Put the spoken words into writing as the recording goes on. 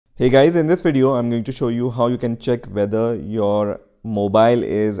Hey guys, in this video I'm going to show you how you can check whether your mobile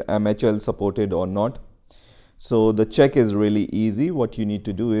is MHL supported or not. So the check is really easy. What you need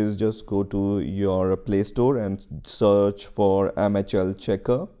to do is just go to your Play Store and search for MHL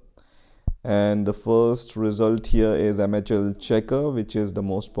checker, and the first result here is MHL checker, which is the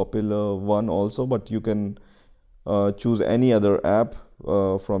most popular one also, but you can choose any other app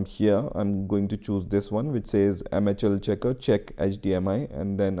from here. I'm going to choose this one which says MHL checker check HDMI,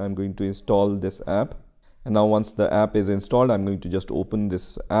 and then I'm going to install this app. And now once the app is installed, I'm going to just open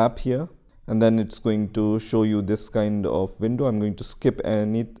this app here, and then it's going to show you this kind of window. I'm going to skip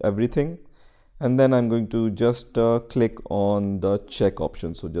everything, and then I'm going to just click on the check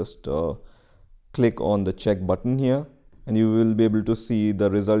option. So just click on the check button here, and you will be able to see the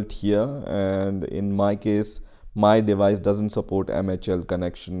result here. And in my case, my device doesn't support MHL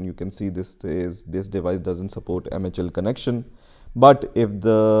connection. You can see this device doesn't support MHL connection. But if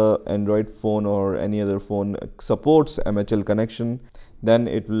the Android phone or any other phone supports MHL connection, then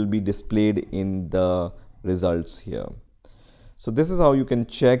it will be displayed in the results here. So this is how you can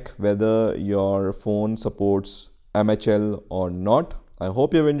check whether your phone supports MHL or not. I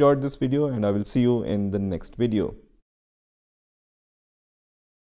hope you have enjoyed this video, and I will see you in the next video.